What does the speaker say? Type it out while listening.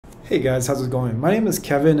Hey guys, how's it going? My name is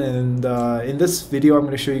Kevin, and in this video I'm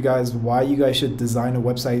going to show you guys why you guys should design a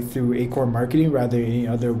website through Acorn Marketing rather than any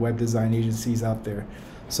other web design agencies out there.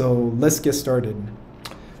 So let's get started.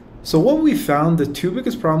 So what we found, the two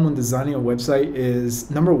biggest problems when designing a website is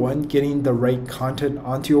number one, getting the right content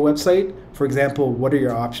onto your website. For example, what are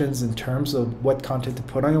your options in terms of what content to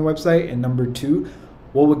put on your website? And number two,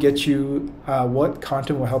 what will get you, what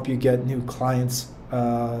content will help you get new clients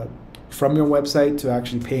from your website to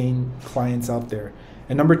actually paying clients out there.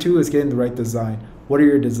 And number two is getting the right design. What are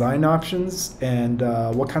your design options, and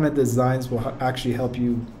what kind of designs will actually help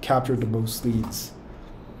you capture the most leads?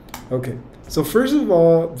 Okay, so first of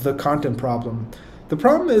all, the content problem. The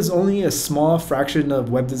problem is only a small fraction of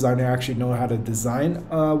web designers actually know how to design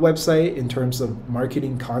a website in terms of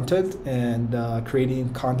marketing content and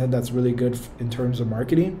creating content that's really good in terms of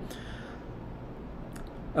marketing.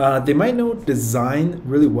 They might know design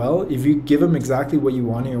really well. If you give them exactly what you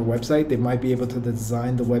want on your website, they might be able to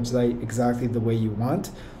design the website exactly the way you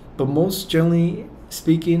want. But most generally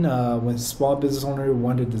speaking, when small business owners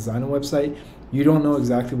want to design a website, you don't know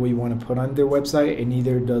exactly what you want to put on their website, and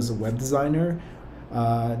neither does a web designer.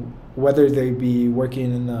 Whether they be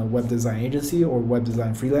working in a web design agency or web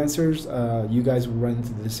design freelancers, you guys will run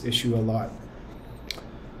into this issue a lot.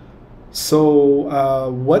 So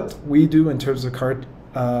what we do in terms of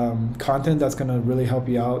content that's going to really help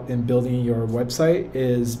you out in building your website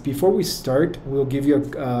is, before we start, we'll give you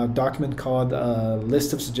a document called a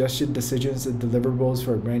list of suggestion decisions and deliverables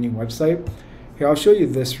for a brand new website. Here, I'll show you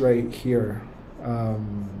this right here.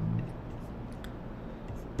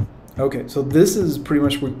 Okay, so this is pretty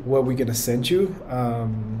much what we're going to send you.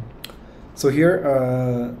 So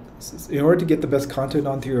here, in order to get the best content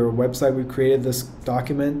onto your website, we created this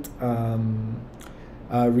document.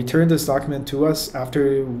 Return this document to us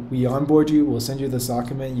after we onboard you. We'll send you this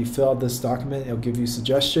document. You fill out this document. It'll give you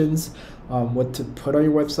suggestions what to put on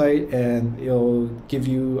your website, and it'll give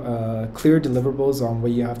you clear deliverables on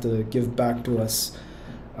what you have to give back to us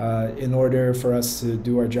in order for us to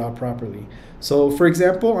do our job properly. So for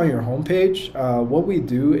example, on your homepage, what we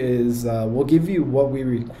do is we'll give you what we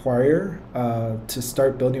require to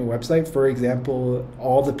start building a website. For example,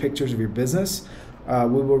 all the pictures of your business.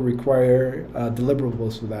 We will require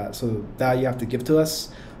deliverables for that. So that you have to give to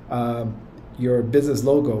us. Your business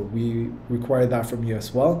logo, we require that from you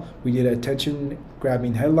as well. We need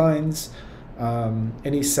attention-grabbing headlines.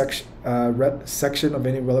 Any section of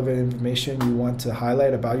any relevant information you want to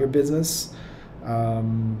highlight about your business.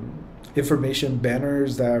 Information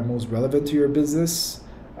banners that are most relevant to your business.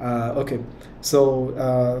 Okay,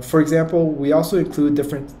 so for example, we also include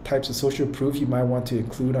different types of social proof you might want to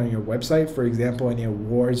include on your website. For example, any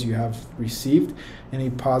awards you have received, any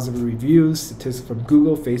positive reviews, statistics from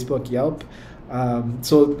Google, Facebook, Yelp.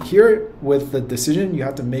 So here with the decision, you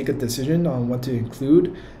have to make a decision on what to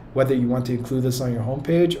include, whether you want to include this on your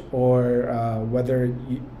homepage or whether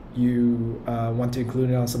you want to include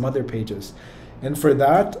it on some other pages. And for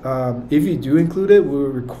that, if you do include it, we will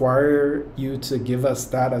require you to give us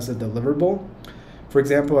that as a deliverable. For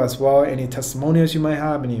example, as well, any testimonials you might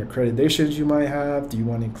have, any accreditations you might have, do you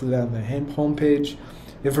want to include that on the homepage?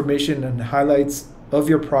 Information and highlights of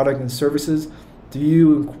your product and services. Do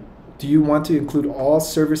you want to include all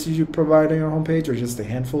services you provide on your homepage, or just a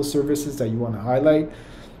handful of services that you want to highlight?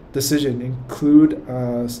 Decision, include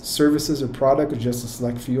services or product or just a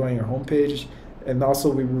select few on your homepage. And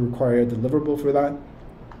also we will require a deliverable for that.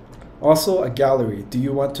 Also, a gallery. Do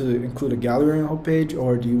you want to include a gallery on your homepage,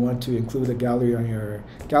 or do you want to include a gallery on your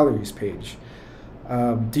galleries page?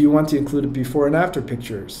 Do you want to include before and after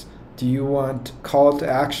pictures? Do you want call to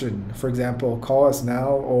action? For example, call us now,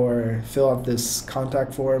 or fill out this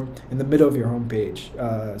contact form in the middle of your homepage.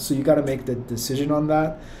 So you got to make the decision on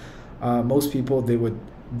that. Most people,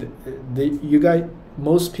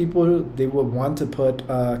 most people, they will want to put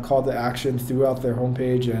call to action throughout their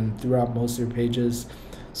homepage and throughout most of their pages.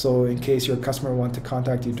 So in case your customer wants to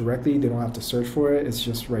contact you directly, they don't have to search for it. It's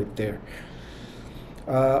just right there.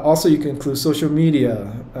 Also, you can include social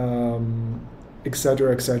media,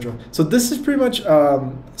 etc., etc. So this is pretty much,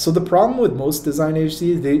 so the problem with most design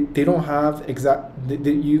agencies, they don't have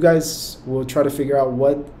you guys will try to figure out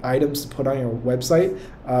what items to put on your website.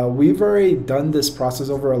 We've already done this process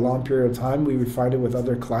over a long period of time. We refined it with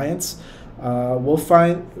other clients.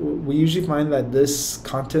 We usually find that this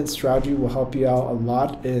content strategy will help you out a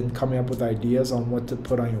lot in coming up with ideas on what to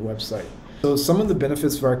put on your website. So some of the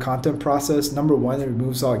benefits of our content process, number one, it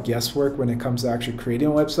removes all guesswork when it comes to actually creating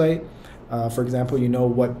a website. For example, you know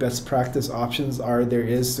what best practice options there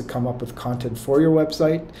is to come up with content for your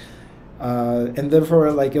website. And therefore,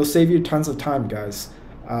 it'll save you tons of time, guys.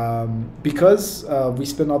 Because we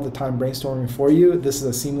spend all the time brainstorming for you, this is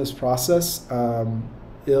a seamless process.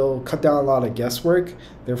 It'll cut down a lot of guesswork,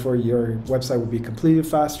 therefore your website will be completed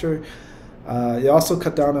faster. It also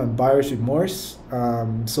cut down on buyer's remorse.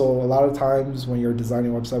 So a lot of times when you're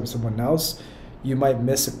designing a website with someone else, you might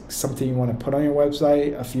miss something you want to put on your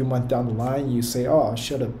website. A few months down the line, you say, oh, I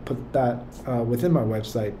should have put that within my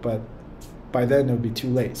website, but by then it'll be too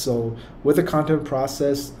late. So with the content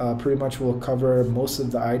process, pretty much we'll cover most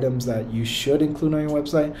of the items that you should include on your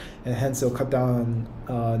website, and hence it'll cut down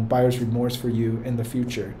on buyer's remorse for you in the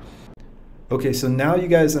future. Okay, so now you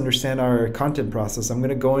guys understand our content process. I'm going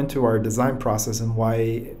to go into our design process and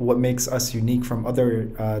what makes us unique from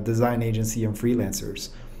other design agency and freelancers.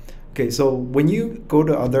 Okay, so when you go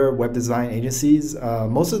to other web design agencies,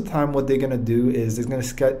 most of the time what they're going to do is they're going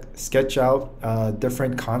to sketch out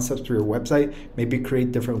different concepts for your website, maybe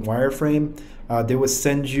create different wireframe. They would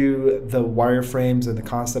send you the wireframes and the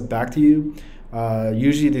concept back to you.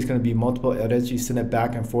 Usually there's going to be multiple edits. You send it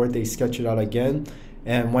back and forth, they sketch it out again.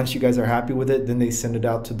 And once you guys are happy with it, then they send it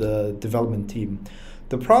out to the development team.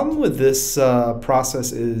 The problem with this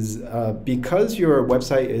process is because your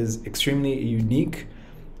website is extremely unique,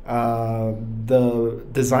 the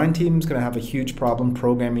design team is going to have a huge problem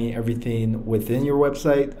programming everything within your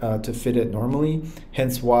website to fit it normally.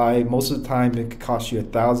 Hence why most of the time it could cost you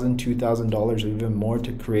 $1,000, $2,000 or even more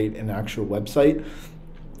to create an actual website.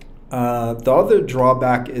 The other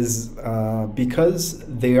drawback is because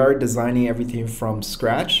they are designing everything from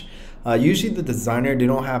scratch, usually the designer, they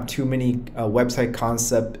don't have too many website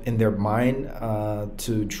concept in their mind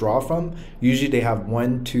to draw from. Usually they have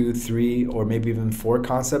 1, 2, 3, or maybe even 4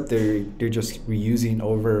 concepts they're just reusing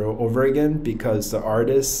over and over again, because the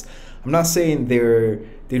artists, I'm not saying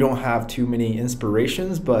they don't have too many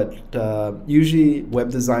inspirations, but usually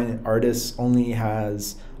web design artists only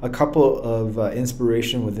has a couple of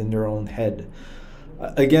inspiration within their own head.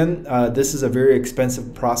 Again, this is a very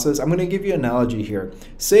expensive process. I'm going to give you an analogy here.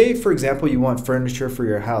 Say, for example, you want furniture for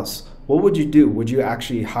your house. What would you do? Would you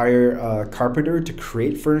actually hire a carpenter to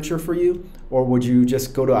create furniture for you? Or would you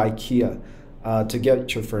just go to IKEA to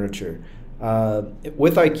get your furniture?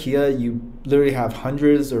 With IKEA, you literally have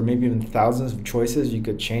hundreds or maybe even thousands of choices. You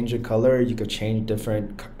could change the color, you could change you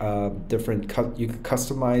could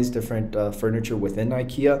customize different furniture within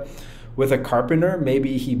IKEA. With a carpenter,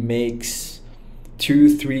 maybe he makes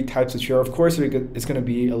 2, 3 types of chair. Of course, it's going to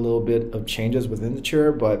be a little bit of changes within the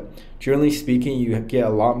chair, but generally speaking, you get a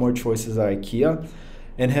lot more choices at IKEA.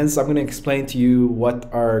 And hence, I'm going to explain to you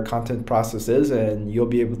what our content process is, and you'll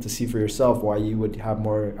be able to see for yourself why you would have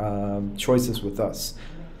more choices with us.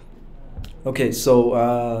 Okay,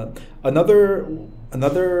 so another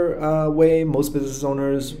way most business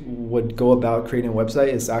owners would go about creating a website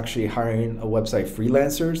is actually hiring a website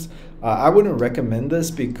freelancers. I wouldn't recommend this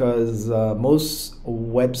because most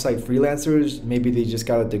website freelancers, maybe they just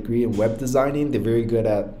got a degree in web designing. They're very good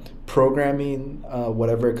at programming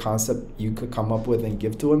whatever concept you could come up with and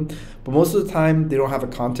give to them. But most of the time, they don't have a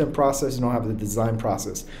content process, they don't have the design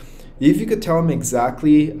process. If you could tell them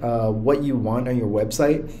exactly what you want on your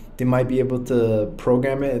website, they might be able to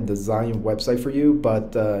program it and design your website for you.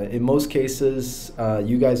 But in most cases,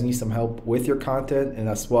 you guys need some help with your content, and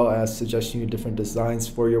as well as suggesting you different designs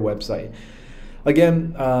for your website.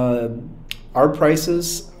 Again, our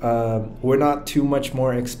prices, we're not too much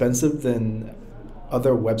more expensive than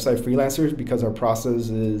other website freelancers because our process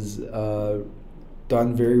is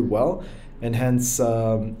done very well. And hence,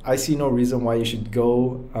 I see no reason why you should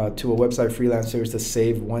go to a website freelancer to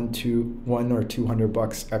save $100 or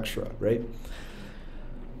 $200 extra, right?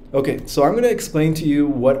 Okay, so I'm going to explain to you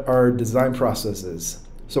what our design process is.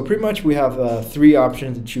 So pretty much we have 3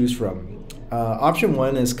 options to choose from. Option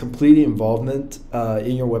 1 is complete involvement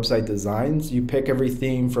in your website designs. You pick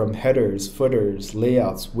everything from headers, footers,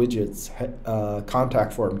 layouts, widgets,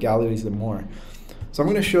 contact form, galleries, and more. So I'm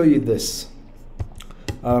going to show you this.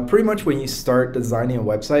 Pretty much when you start designing a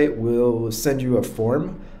website, we'll send you a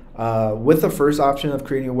form. With the first option of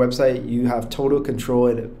creating a website, you have total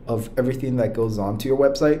control of everything that goes onto your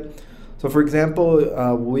website. So for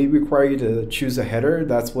example, we require you to choose a header.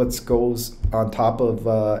 That's what goes on top of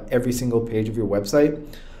every single page of your website.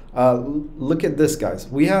 Look at this, guys.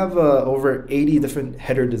 We have over 80 different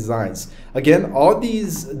header designs. Again, all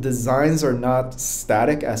these designs are not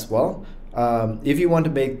static as well. If you want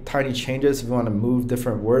to make tiny changes, if you want to move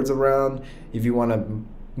different words around, if you want to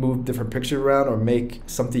move different pictures around or make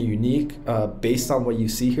something unique based on what you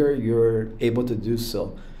see here, you're able to do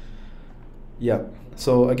so. Yeah,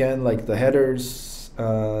 so again, like the headers,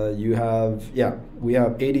 we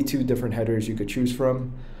have 82 different headers you could choose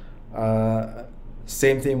from.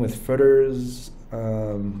 Same thing with footers.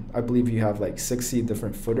 I believe you have like 60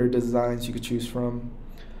 different footer designs you could choose from.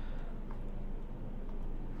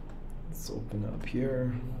 Let's open up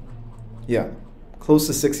here. Yeah, close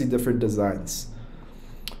to 60 different designs.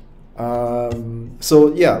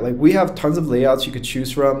 So yeah, like we have tons of layouts you could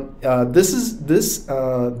choose from.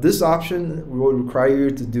 This option will require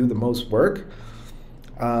you to do the most work.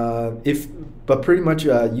 But pretty much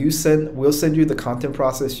we'll send you the content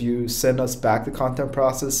process. You send us back the content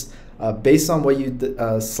process. Based on what you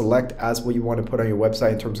select as what you want to put on your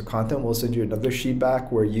website in terms of content, we'll send you another sheet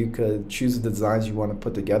back where you could choose the designs you want to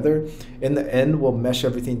put together. In the end, we'll mesh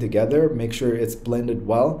everything together, make sure it's blended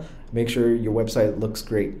well, make sure your website looks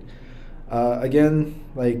great. Again,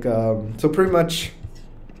 like, so pretty much,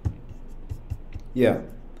 yeah.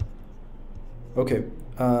 Okay,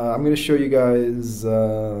 I'm going to show you guys,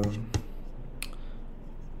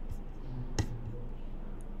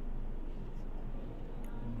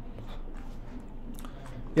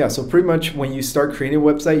 yeah, so pretty much when you start creating a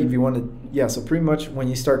website, if you want to, yeah, so pretty much when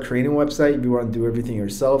you start creating a website, if you want to do everything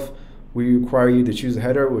yourself, we require you to choose a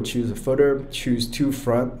header, we'll choose a footer, choose two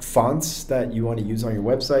fonts that you want to use on your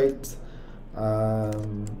website.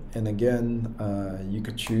 And again, you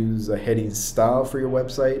could choose a heading style for your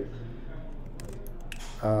website.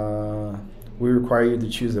 We require you to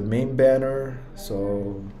choose a main banner.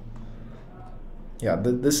 So yeah,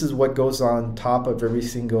 this is what goes on top of every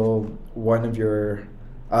single one of your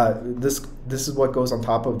this is what goes on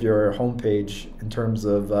top of your homepage in terms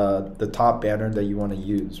of the top banner that you want to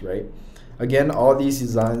use, right? Again, all these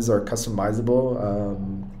designs are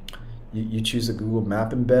customizable. You choose a Google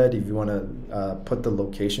Map embed. If you want to put the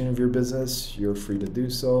location of your business, you're free to do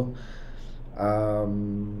so.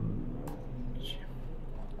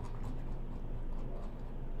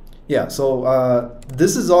 Yeah, so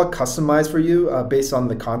this is all customized for you based on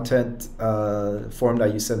the content form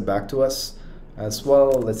that you send back to us as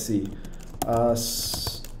well. Let's see.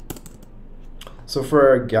 So for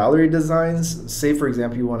our gallery designs, say for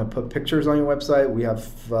example you want to put pictures on your website, we have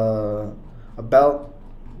about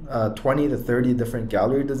 20 to 30 different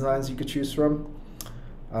gallery designs you could choose from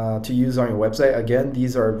to use on your website. Again,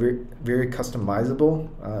 these are very customizable.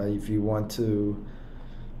 If you want to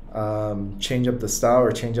change up the style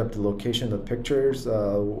or change up the location of the pictures,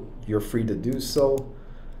 you're free to do so.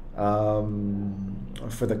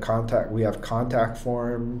 For the contact, we have contact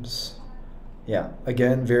forms. Yeah,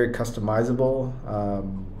 again, very customizable.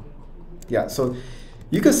 Yeah, so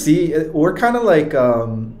you can see we're kind of like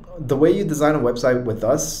the way you design a website with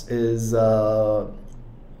us is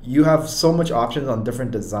you have so much options on different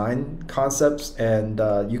design concepts, and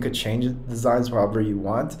you could change designs however you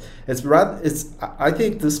want. I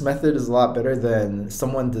think this method is a lot better than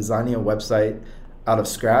someone designing a website out of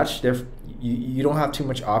scratch. You don't have too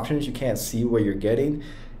much options. You can't see what you're getting,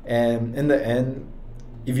 and in the end,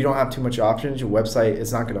 if you don't have too much options, your website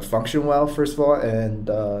is not going to function well, first of all, and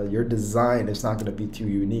your design is not going to be too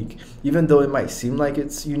unique. Even though it might seem like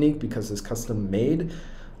it's unique because it's custom made,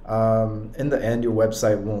 in the end, your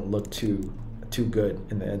website won't look too good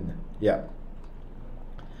in the end. Yeah.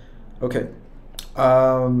 Okay.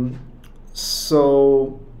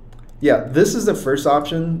 So yeah, this is the first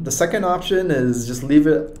option. The second option is just leave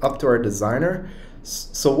it up to our designer.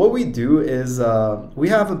 So what we do is we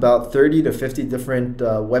have about 30 to 50 different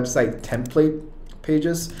website template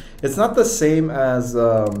pages. It's not the same as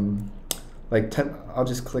I'll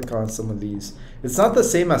just click on some of these. It's not the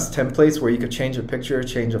same as templates where you could change a picture,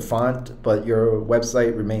 change a font, but your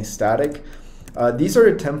website remains static. These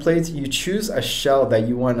are the templates. You choose a shell that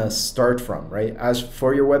you want to start from, right? As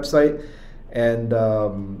for your website, and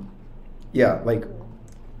yeah, like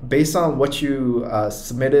based on what you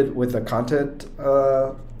submitted with the content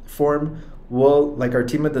form, our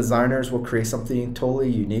team of designers will create something totally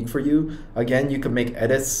unique for you. Again, you can make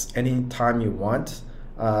edits anytime you want.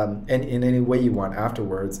 And in any way you want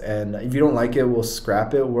afterwards, and if you don't like it, we'll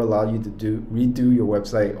scrap it. We'll allow you to redo your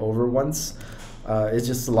website over once. It's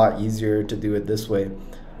just a lot easier to do it this way.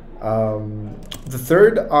 The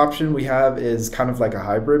third option we have is kind of like a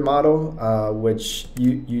hybrid model, which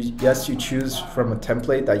you choose from a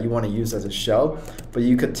template that you want to use as a shell, but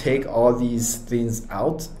you could take all these things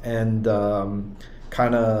out and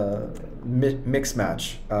kind of mix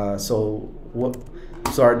match. So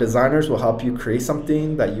our designers will help you create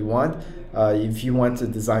something that you want. If you want to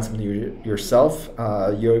design something yourself,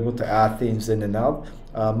 you're able to add things in and out.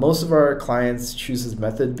 Most of our clients choose this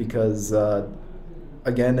method because,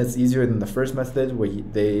 again, it's easier than the first method where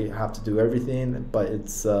they have to do everything, but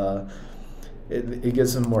it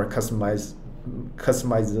gives them more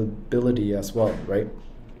customizability as well, right?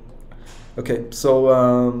 Okay, so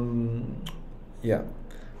yeah.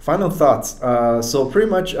 Final thoughts. So pretty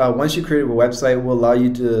much once you create a website, will allow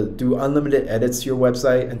you to do unlimited edits to your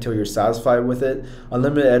website until you're satisfied with it.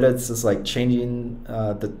 Unlimited edits is like changing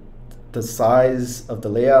the size of the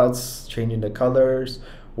layouts, changing the colors,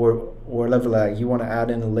 or whatever like you want to add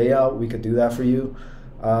in a layout. We could do that for you.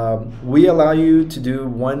 We allow you to do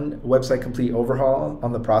one website complete overhaul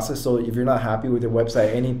on the process. So if you're not happy with your website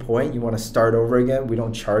at any point, you want to start over again, we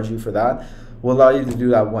don't charge you for that. We'll allow you to do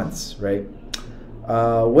that once, right?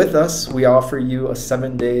 With us, we offer you a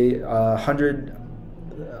 7-day,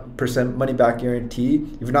 100% money back guarantee.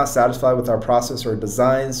 If you're not satisfied with our process or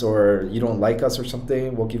designs, or you don't like us or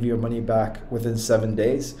something, we'll give you your money back within 7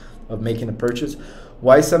 days of making a purchase.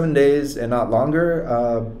 Why 7 days and not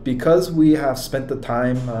longer? Because we have spent the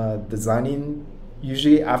time designing.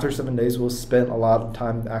 Usually after 7 days, we'll spend a lot of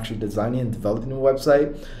time actually designing and developing a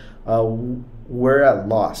website. We're at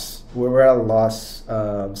loss. We're at a loss,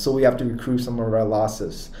 so we have to recoup some of our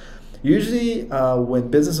losses. Usually, when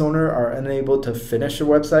business owners are unable to finish a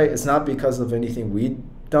website, it's not because of anything we've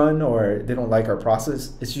done or they don't like our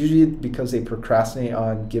process. It's usually because they procrastinate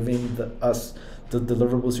on giving us the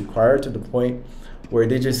deliverables required, to the point where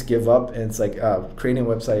they just give up, and it's like creating a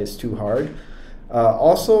website is too hard.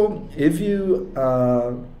 Also, if you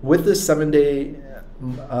with this 7-day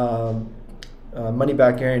money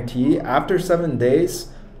back guarantee, after 7 days,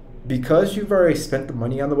 because you've already spent the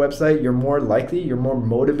money on the website, you're more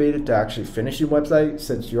motivated to actually finish your website.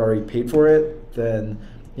 Since you already paid for it, then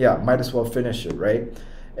yeah, might as well finish it, right?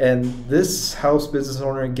 And this helps business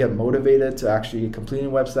owners get motivated to actually completing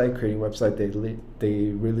a website, creating a website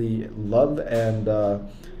they really love, and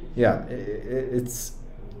yeah,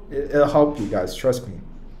 it'll help you guys, trust me.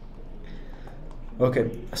 Okay,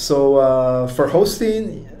 so for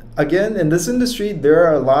hosting, again, in this industry, there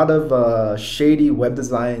are a lot of shady web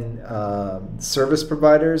design service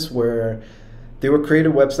providers where they will create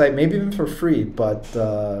a website, maybe even for free, but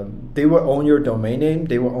they will own your domain name,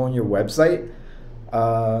 they will own your website.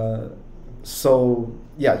 So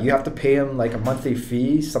yeah, you have to pay them like a monthly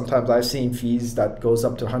fee. Sometimes I've seen fees that goes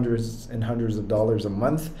up to hundreds and hundreds of dollars a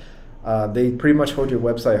month. They pretty much hold your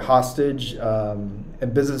website hostage,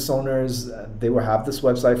 and business owners, they will have this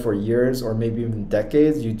website for years or maybe even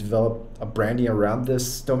decades. You develop a branding around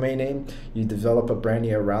this domain name, you develop a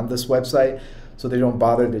branding around this website, so they don't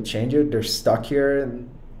bother to change it. They're stuck here.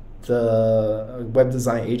 The web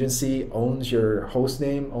design agency owns your host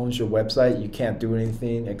name, owns your website. You can't do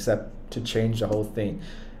anything except to change the whole thing.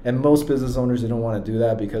 And most business owners, they don't want to do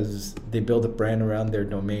that because they build a brand around their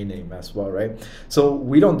domain name as well, right? So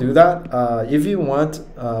we don't do that. If you want,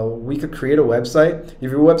 we could create a website.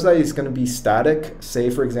 If your website is going to be static,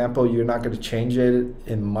 say for example, you're not going to change it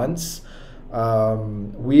in months,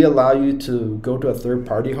 we allow you to go to a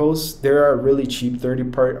third-party host. There are really cheap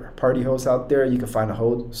third-party hosts out there. You can find a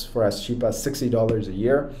host for as cheap as $60 a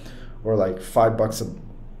year, or like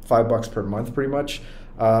 $5 per month, pretty much.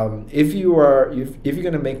 If you're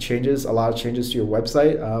going to make changes, a lot of changes to your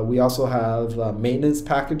website, we also have maintenance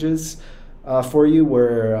packages for you,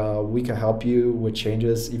 where we can help you with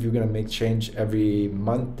changes. If you're going to make change every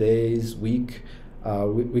month, days, week,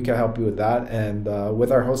 we can help you with that. And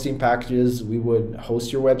with our hosting packages, we would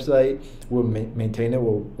host your website, we'll maintain it,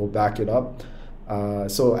 we'll back it up.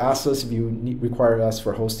 So ask us if you require us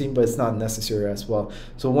for hosting, but it's not necessary as well.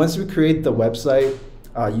 So once we create the website,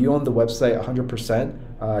 you own the website 100%.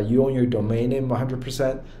 You own your domain name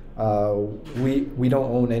 100%. We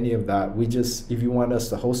don't own any of that. We just, if you want us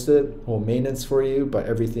to host it, we'll maintenance for you, but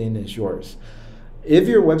everything is yours. If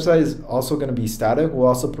your website is also going to be static, we'll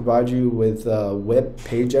also provide you with a web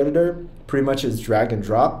page editor. Pretty much it's drag and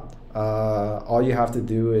drop. All you have to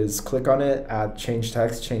do is click on it, add, change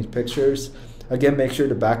text, change pictures. Again, make sure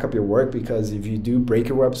to back up your work, because if you do break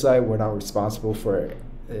your website, we're not responsible for it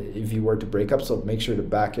if you were to break up. So make sure to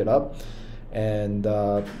back it up, and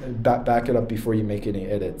back it up before you make any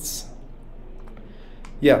edits.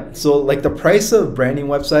 Yeah, so like the price of branding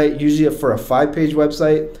website, usually for a 5-page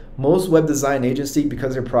website, most web design agency,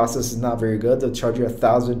 because their process is not very good, they'll charge you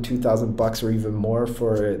 $1,000, $2,000 or even more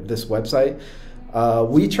for this website.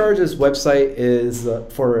 We charge this website is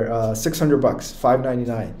for $600,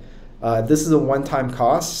 $599. This is a one-time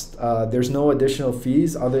cost. There's no additional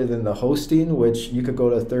fees other than the hosting, which you could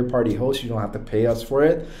go to a third-party host. You don't have to pay us for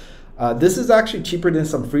it. This is actually cheaper than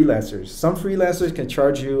some freelancers. Some freelancers can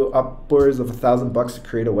charge you upwards of $1,000 to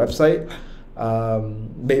create a website.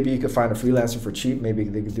 Maybe you could find a freelancer for cheap. Maybe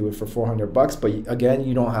they could do it for $400. But again,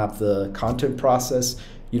 you don't have the content process.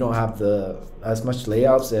 You don't have as much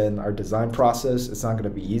layouts in our design process. It's not going to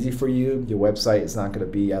be easy for you. Your website is not going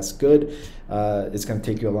to be as good. It's going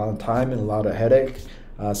to take you a lot of time and a lot of headache.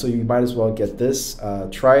 So you might as well get this.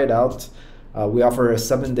 Try it out. We offer a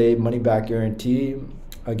 7-day money-back guarantee.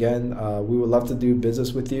 Again, we would love to do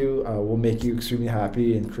business with you. We'll make you extremely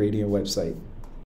happy in creating a website.